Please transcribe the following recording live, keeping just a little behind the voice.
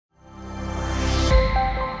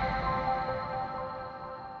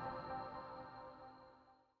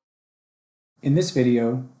In this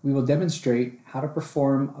video, we will demonstrate how to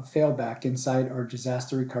perform a failback inside our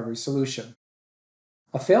disaster recovery solution.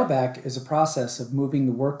 A failback is a process of moving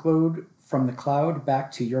the workload from the cloud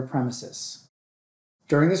back to your premises.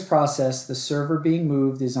 During this process, the server being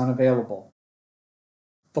moved is unavailable.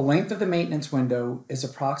 The length of the maintenance window is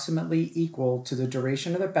approximately equal to the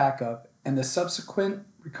duration of the backup and the subsequent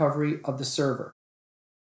recovery of the server.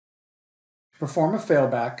 To perform a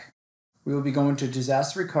failback, we will be going to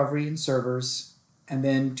disaster recovery and servers, and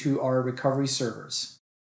then to our recovery servers.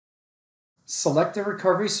 Select the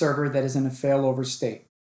recovery server that is in a failover state.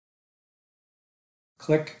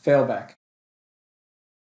 Click Failback.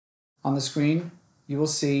 On the screen, you will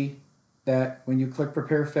see that when you click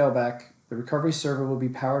Prepare Failback, the recovery server will be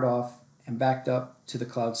powered off and backed up to the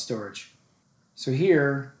cloud storage. So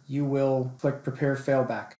here, you will click Prepare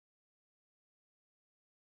Failback.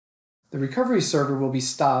 The recovery server will be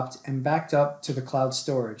stopped and backed up to the cloud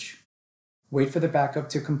storage. Wait for the backup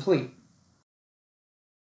to complete.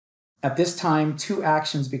 At this time, two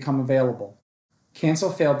actions become available: Cancel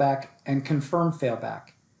Failback and Confirm Failback.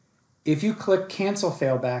 If you click Cancel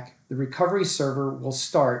Failback, the recovery server will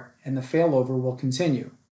start and the failover will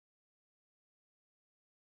continue.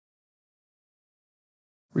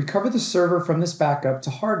 Recover the server from this backup to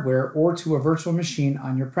hardware or to a virtual machine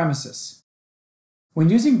on your premises. When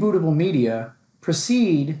using bootable media,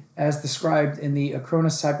 proceed as described in the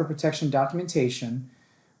Acronis Cyber Protection documentation,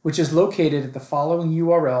 which is located at the following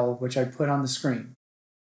URL, which I put on the screen.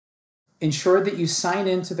 Ensure that you sign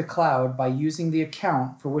into the cloud by using the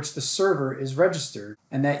account for which the server is registered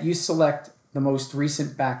and that you select the most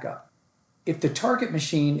recent backup. If the target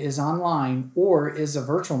machine is online or is a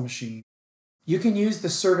virtual machine, you can use the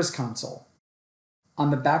Service Console.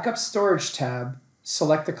 On the Backup Storage tab,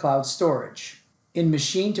 select the cloud storage. In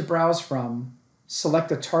Machine to browse from, select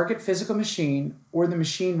the target physical machine or the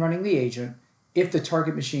machine running the agent if the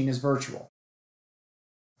target machine is virtual.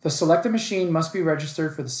 The selected machine must be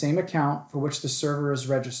registered for the same account for which the server is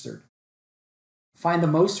registered. Find the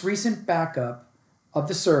most recent backup of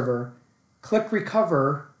the server, click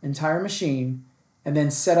Recover Entire Machine, and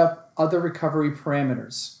then set up other recovery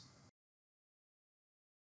parameters.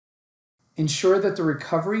 Ensure that the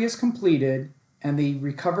recovery is completed and the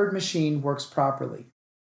recovered machine works properly.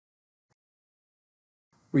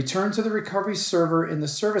 Return to the recovery server in the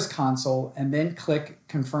Service Console and then click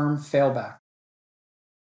Confirm Failback.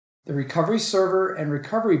 The recovery server and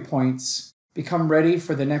recovery points become ready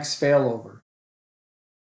for the next failover.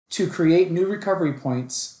 To create new recovery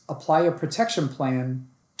points, apply a protection plan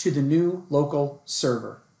to the new local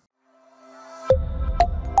server.